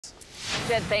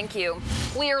Jed, thank you.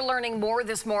 We are learning more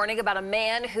this morning about a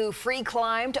man who free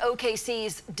climbed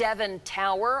OKC's Devon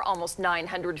Tower, almost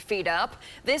 900 feet up.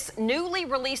 This newly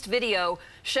released video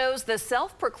shows the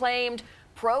self-proclaimed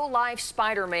pro-life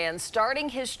Spider-Man starting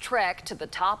his trek to the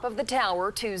top of the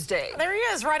tower Tuesday. There he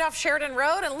is, right off Sheridan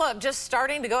Road, and look, just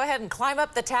starting to go ahead and climb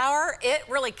up the tower. It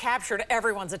really captured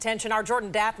everyone's attention. Our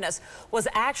Jordan Daphnis was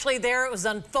actually there. It was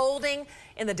unfolding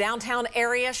in the downtown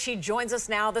area. She joins us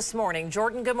now this morning.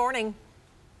 Jordan, good morning.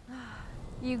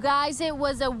 You guys, it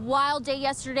was a wild day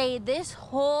yesterday. This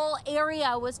whole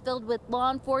area was filled with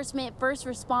law enforcement, first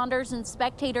responders, and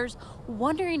spectators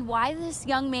wondering why this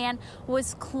young man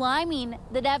was climbing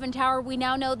the Devon Tower. We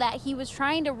now know that he was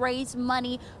trying to raise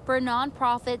money for a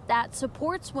nonprofit that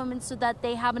supports women so that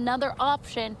they have another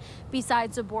option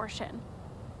besides abortion.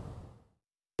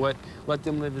 What Let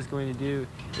Them Live is going to do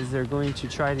is they're going to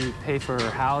try to pay for her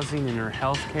housing and her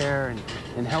health care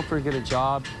and help her get a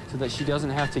job so that she doesn't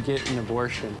have to get an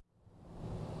abortion.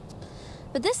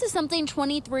 But this is something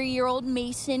 23-year-old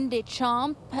Mason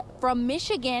Deschamps from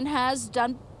Michigan has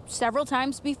done several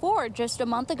times before. Just a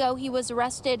month ago, he was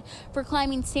arrested for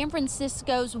climbing San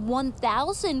Francisco's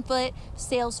 1,000-foot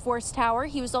Salesforce Tower.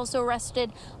 He was also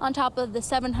arrested on top of the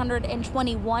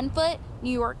 721-foot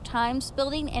New York Times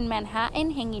building in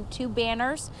Manhattan, hanging 2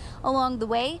 banners along the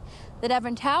way. The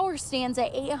Devon Tower stands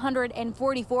at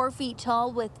 844 feet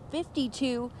tall with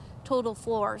 52 total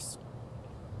floors.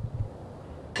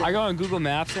 I go on Google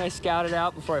Maps and I scout it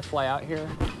out before I fly out here.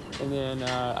 And then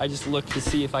I just look to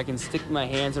see if I can stick my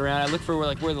hands around. I look for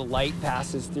where the light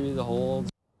passes through the holes.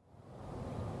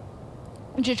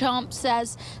 Deschamps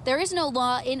says there is no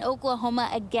law in Oklahoma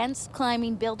against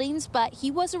climbing buildings, but he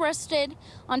was arrested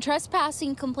on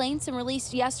trespassing complaints and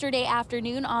released yesterday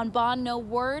afternoon on bond. No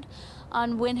word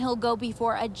on when he'll go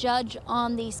before a judge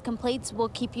on these complaints. We'll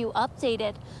keep you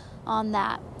updated on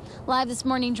that. Live this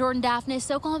morning, Jordan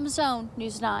Daphnis, Oklahoma Zone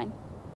News 9.